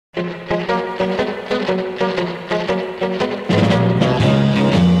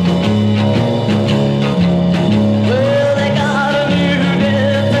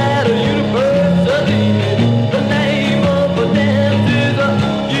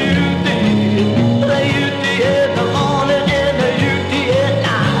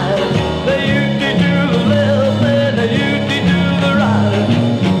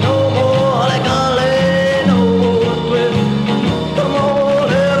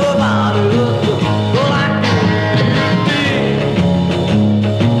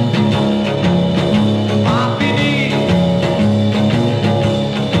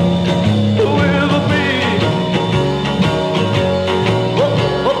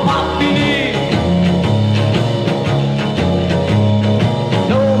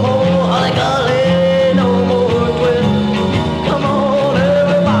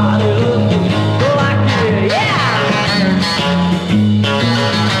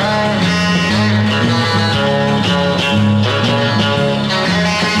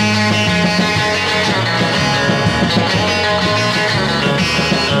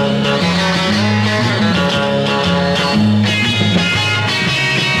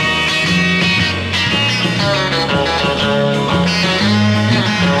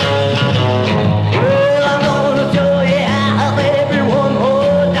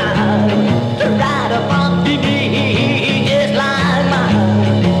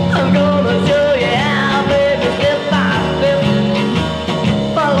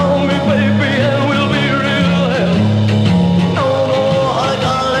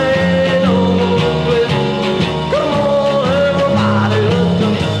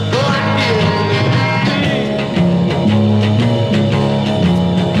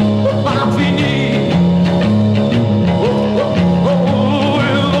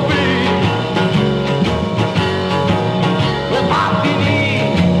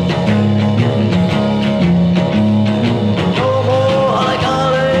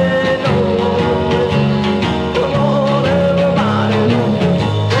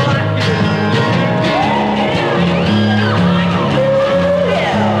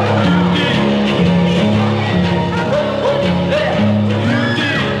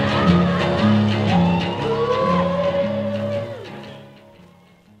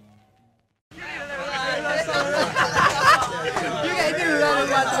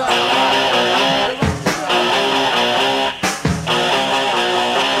I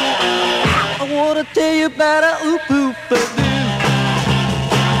wanna tell you about a Poo Pah Doo.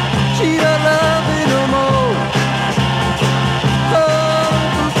 She don't love me no more. Oh,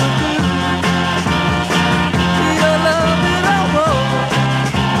 Poo Pah Doo. She don't love me no more.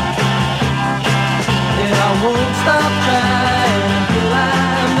 And I won't stop trying until I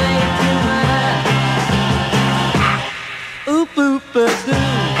make you mine. Ooh, Poo Pah Doo.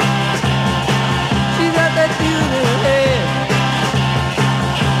 She got that tune in her head.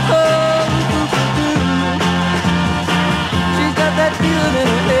 Oh, Poo Pah Doo. She's got that feeling in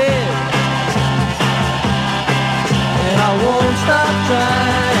her head. And I won't stop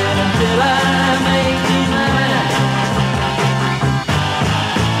trying until I make you mine.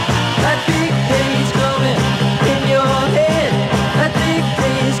 That big day's coming in your head. That big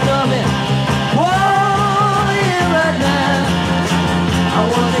day's coming. Whoa, yeah, right now. I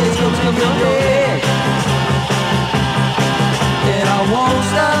want it to come in your head. And I won't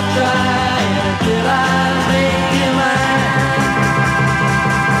stop trying until I make you mine.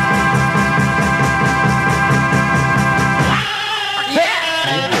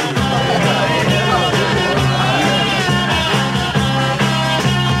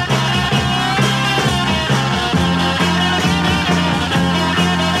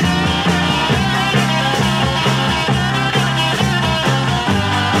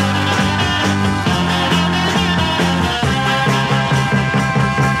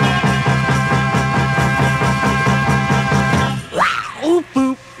 Ooh,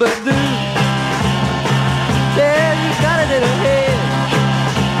 Poo Pah Doo. Yeah, you got it in her head.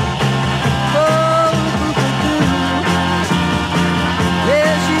 Oh, Poo Pah Doo.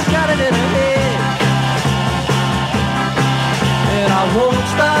 Yeah, she's got it in her head. And I won't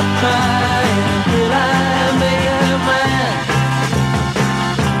stop trying until I make her mine.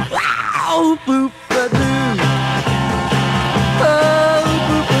 Oh, Poo Pah Doo. Oh,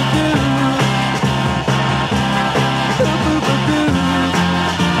 Poo Pah Doo. Oh, Poo Pah Doo.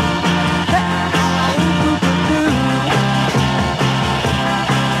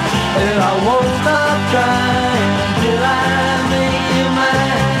 And I won't stop trying until I make you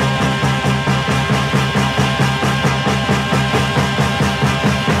mine.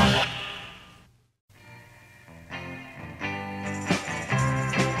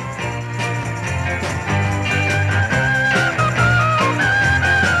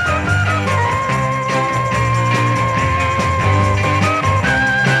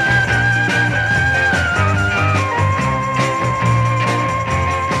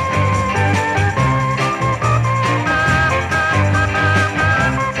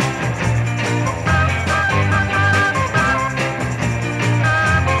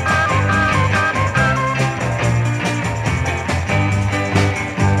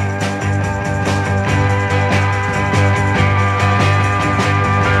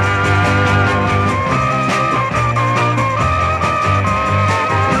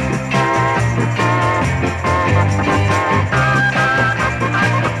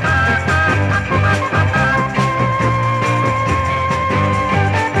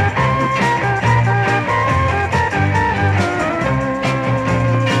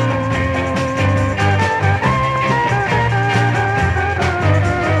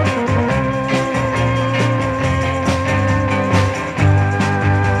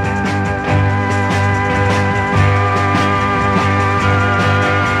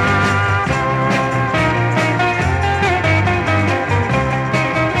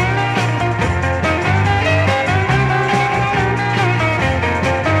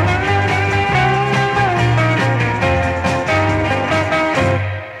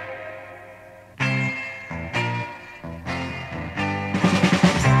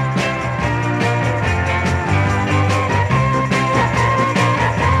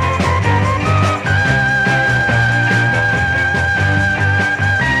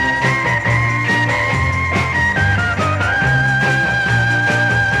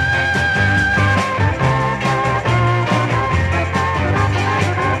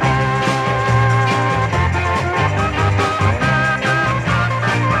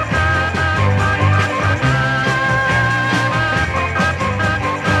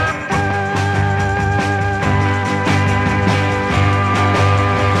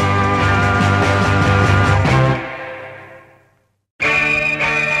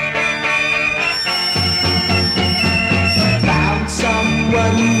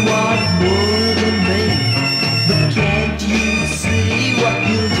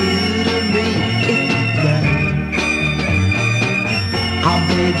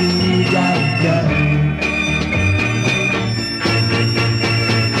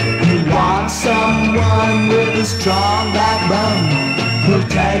 someone with a strong backbone who'll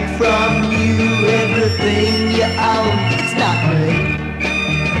take from you everything you own. It's not me,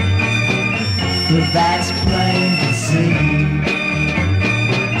 but that's plain to see.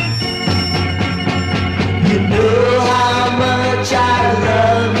 You know how much I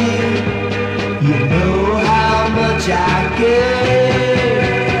love you. You know how much I care.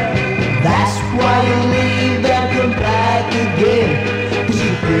 That's why you leave and come back again. 'Cause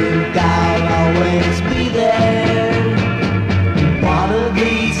you think I'll always be there. One of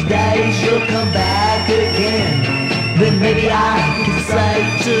these days you'll come back again. Then maybe I can say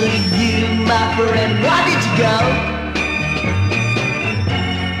to you, my friend, why did you go?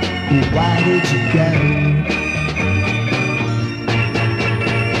 Why did you go?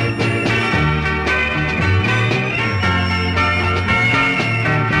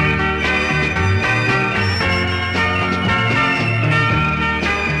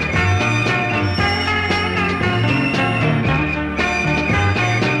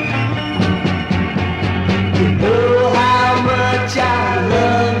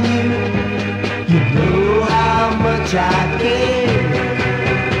 I care.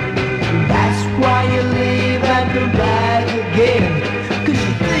 That's why you leave and come back again. 'Cause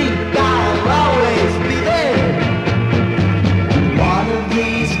you think I'll always be there. One of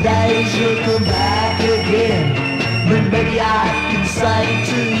these days you'll come back again. Then maybe I can say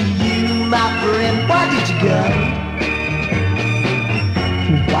to you, my friend, why did you go?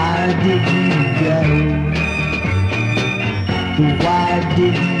 Why did you go? Why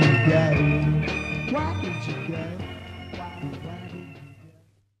did you go? Why did you go?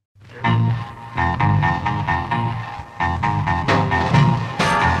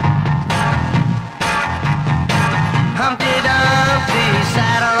 Humpty Dumpty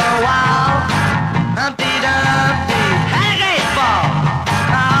sat on a wall. Humpty Dumpty had a great fall.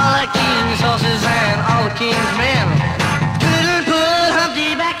 All the king's horses and all the king's men couldn't put Humpty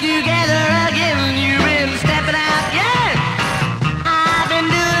back together again. You've been stepping out, yeah. I've been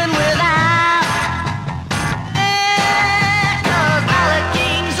doing without. Yeah, 'cause all the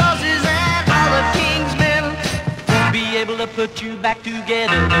king's horses and all the king's men won't be able to put you back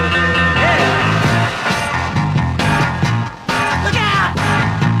together. Yeah.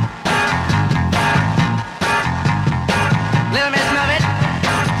 Little Miss Muffet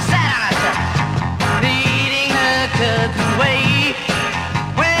sat on a truck, eating her cooking way.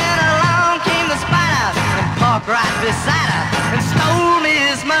 When along came the spider and parked right beside her and stole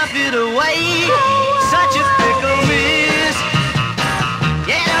Miss Muffet away. Such a fickle miss.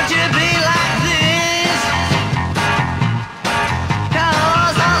 Yeah, don't you be like this.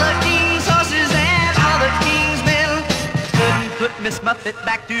 'Cause all the king's horses and all the king's men couldn't put Miss Muffet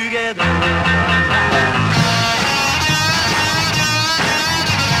back together.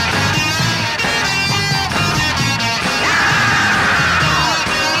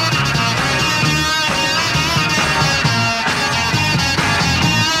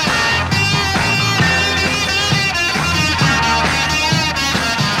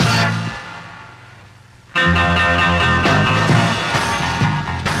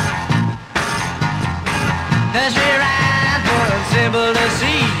 Nursery rhymes weren't simple to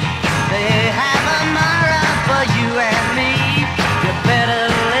see. They have a moral for you and me. You better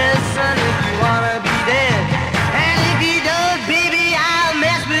listen if you wanna be dead. And if you don't, baby, I'll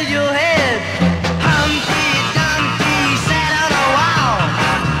mess with your head. Humpty Dumpty sat on a wall.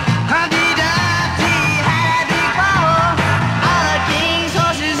 Humpty Dumpty had a big fall. All the king's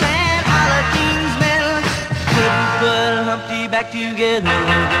horses and all the king's men couldn't put Humpty back together.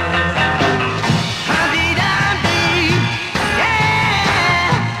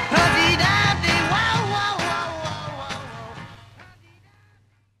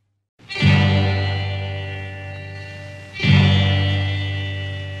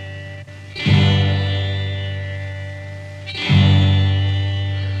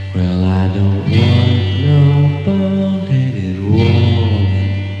 Well, I don't want no bald-headed woman.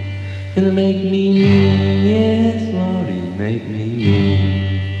 Gonna make me mean, yes, Lordy, make me mean.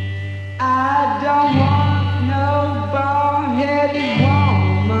 I don't want no bald-headed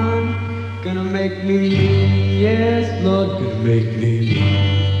woman. Gonna make me mean, yes, Lord, gonna make me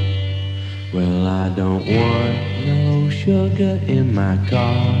mean. Well, I don't want no sugar in my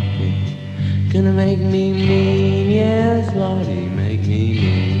coffee. Gonna make me mean, yes, Lordy, make me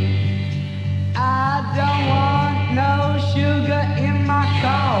mean. I don't want no sugar in my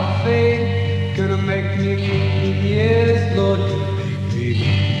coffee. Gonna make me mean, yes, Lord, gonna make me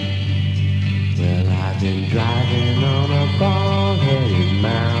mean. Well, I've been driving on a bald-headed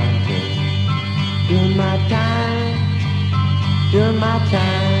mountain, doing my time, doing my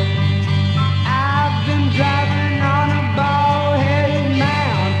time. I've driving on a bald-headed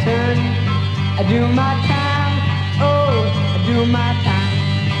mountain. I do my time, oh, I do my time.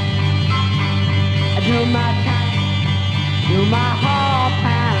 I do my time, do my hard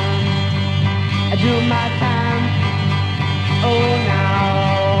time. I do my time, oh now,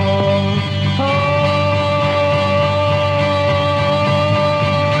 oh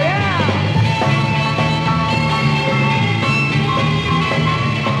yeah.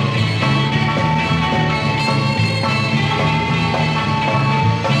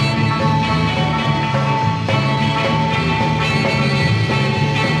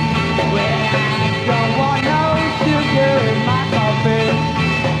 Well, I don't want no sugar in my coffee.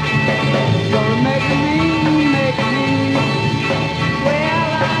 Gonna make me.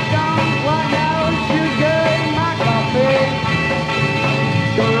 Well, I don't want no sugar in my coffee.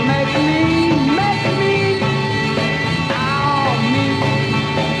 Gonna make me, oh me,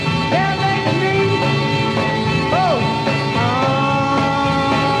 yeah, make me, oh,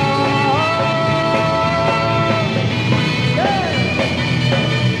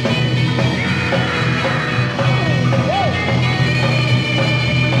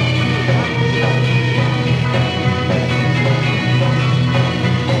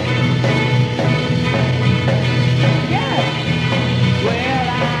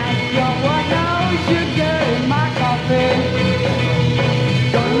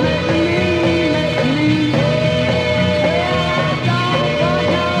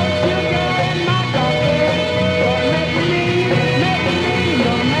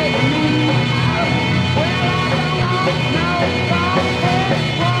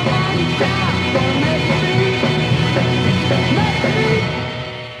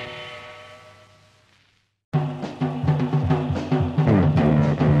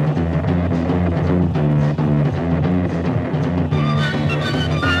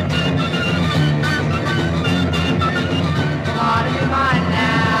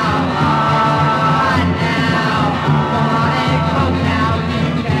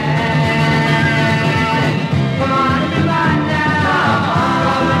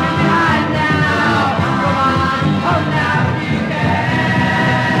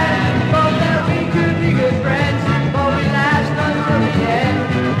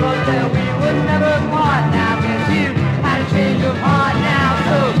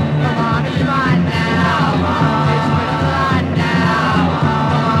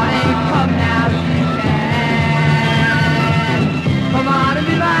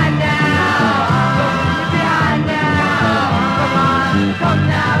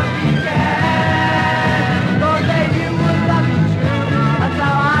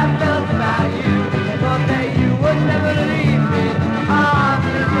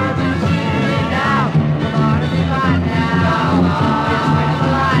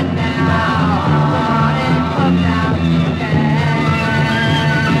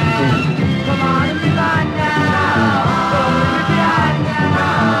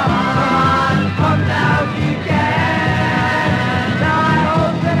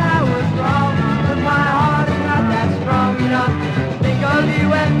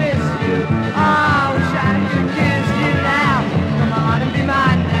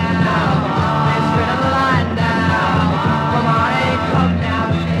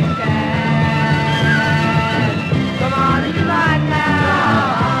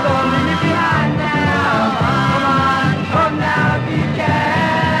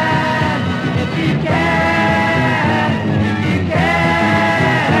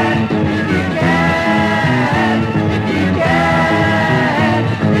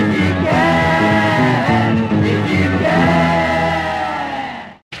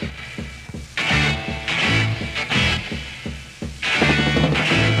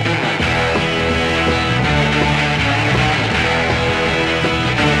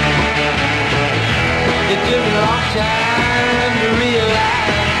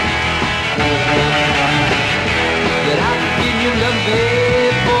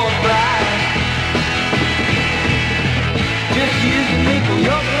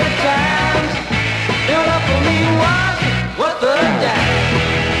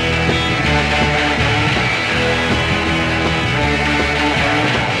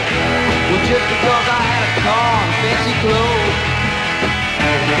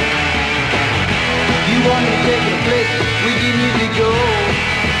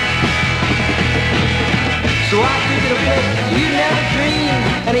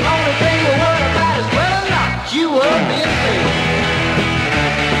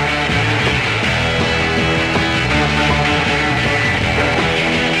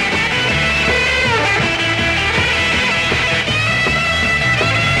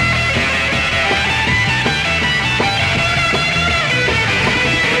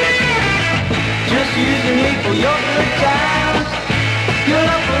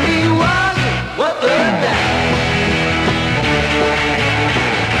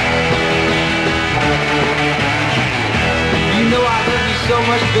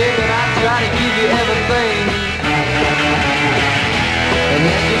 big and I try to give you everything. And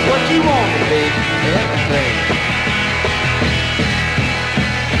that's just what you wanted, baby, everything.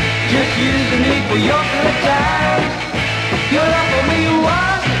 Just using me for your good times. Your love for me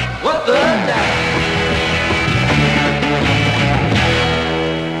was what the dime.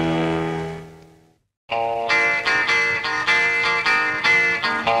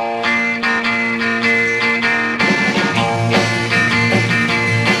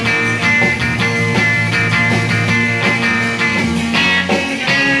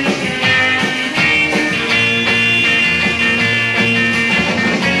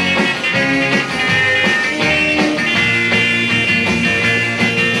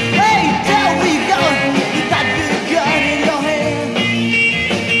 Hey,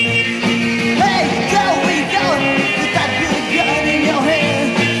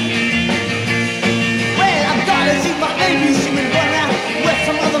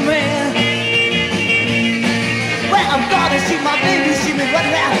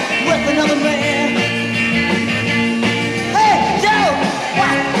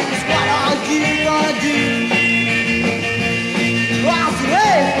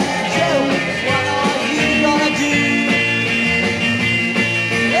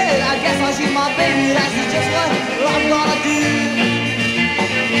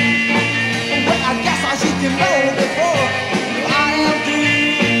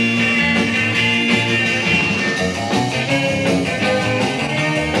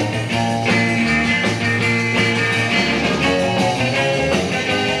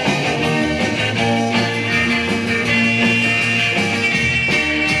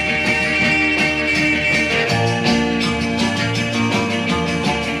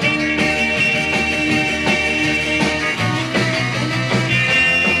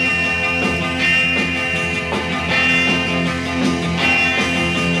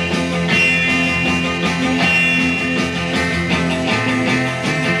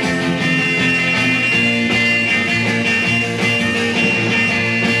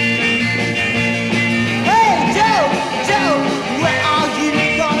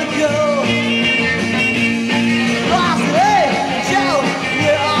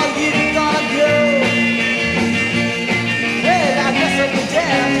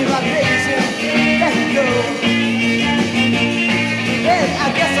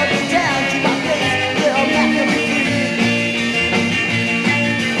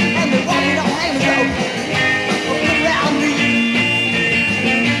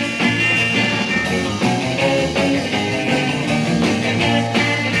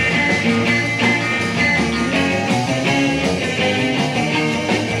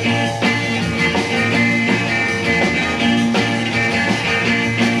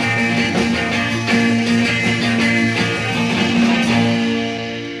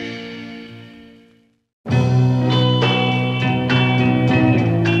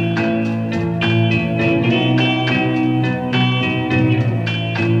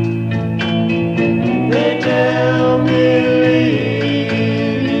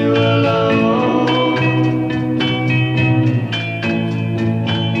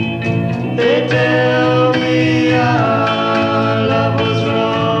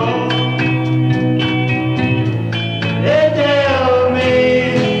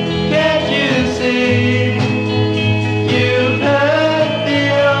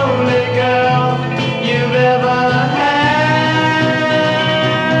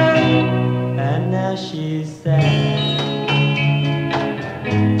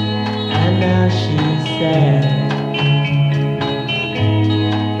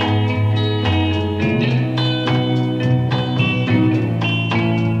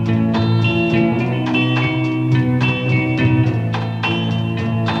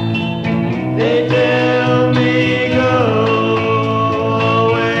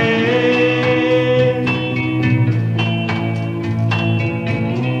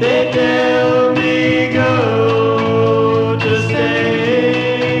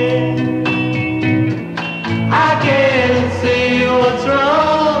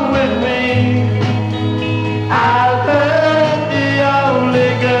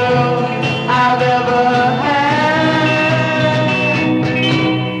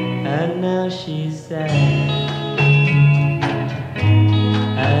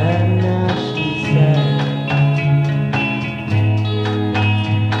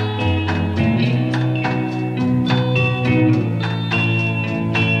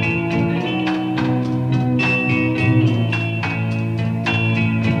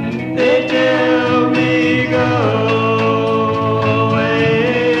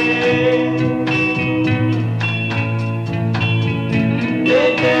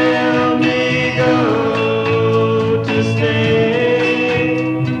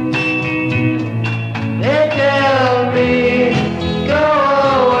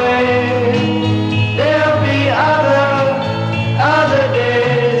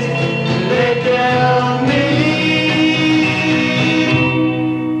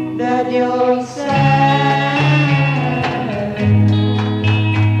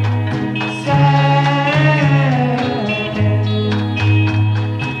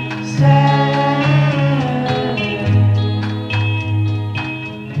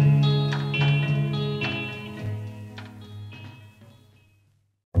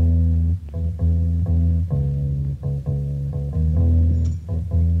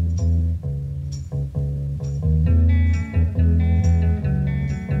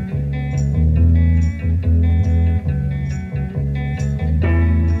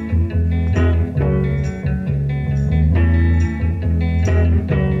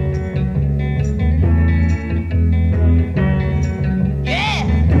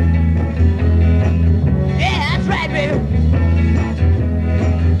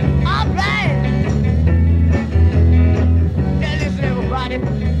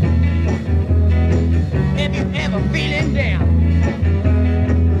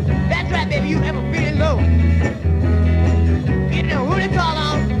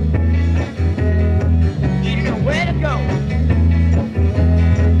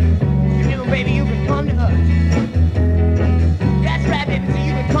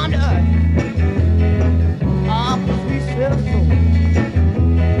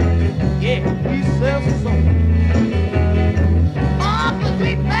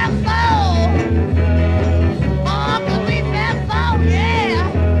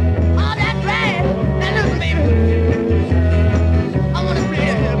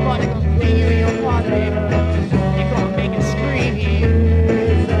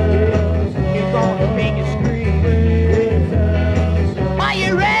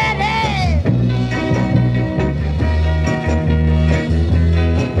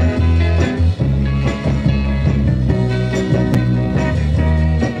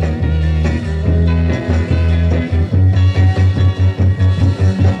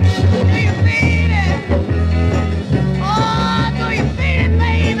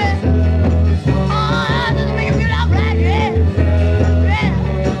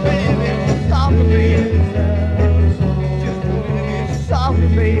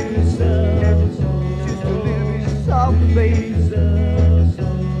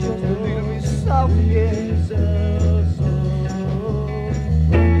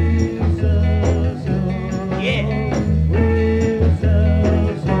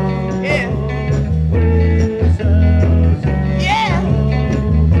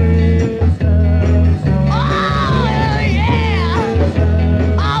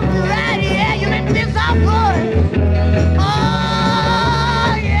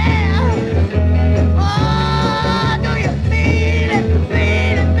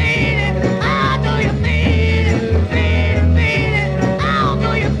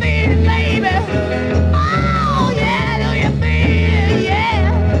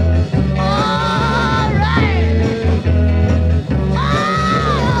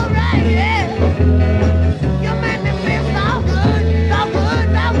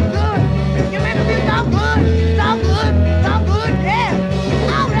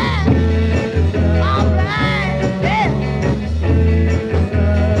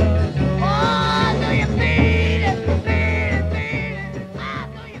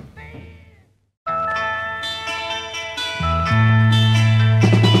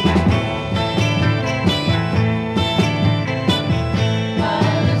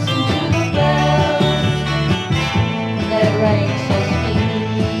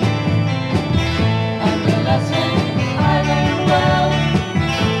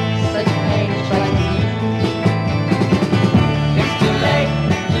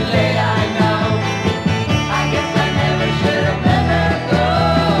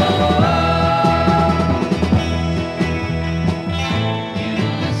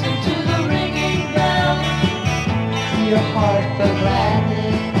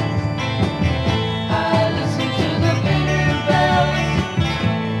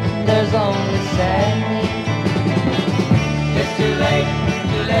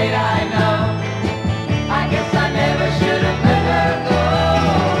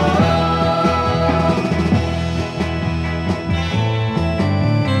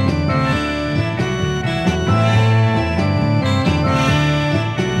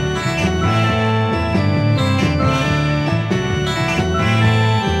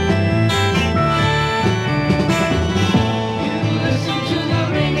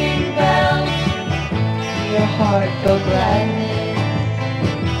 heart go gladness.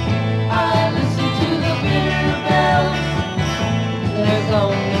 I listen to the bitter bells, there's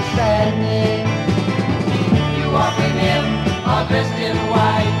only sadness. You walk in him, all dressed in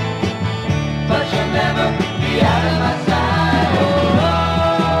white, but you'll never be out of my sight. Oh,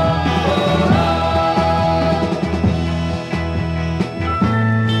 oh, oh, oh.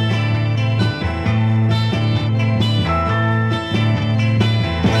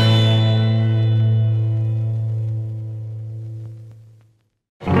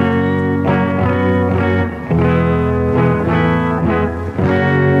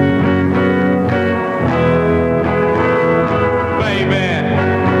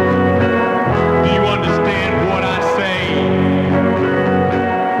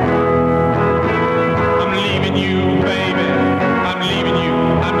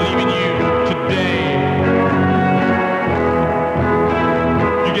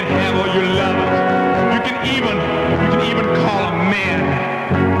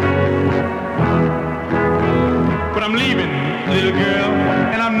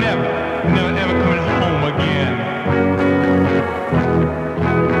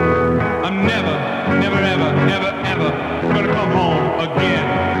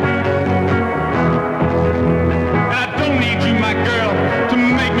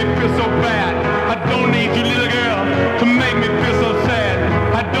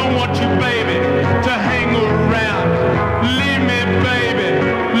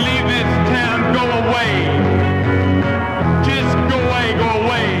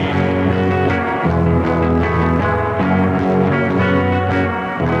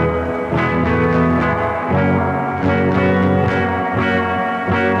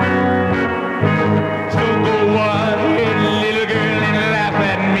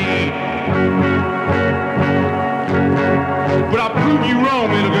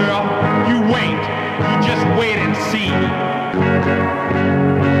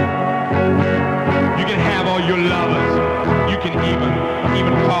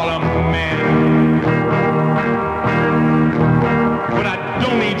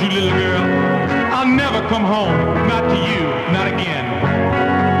 Come home, not to you, not again.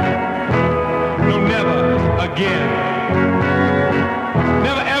 No, never again.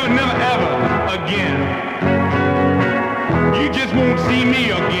 Never, ever, never, ever again. You just won't see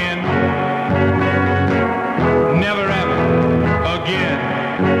me again. Never, ever again.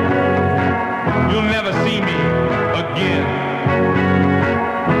 You'll never see me again.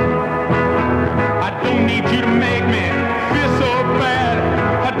 I don't need you to make me feel so bad.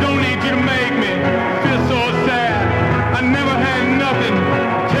 I don't need you to make me feel so sad. I never had nothing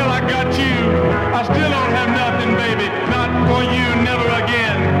till I got you. I still don't have nothing, baby, not for you, never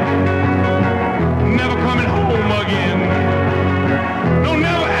again. Never coming home again. No,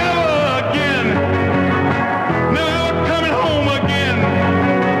 never ever again. Never ever coming home again.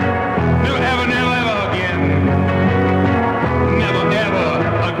 Never ever, never ever again. Never ever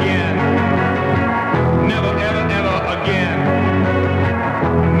again. Never ever, ever again.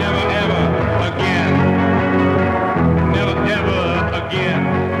 Never ever again. Never ever again.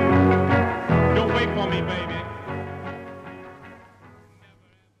 Don't wait for me, baby.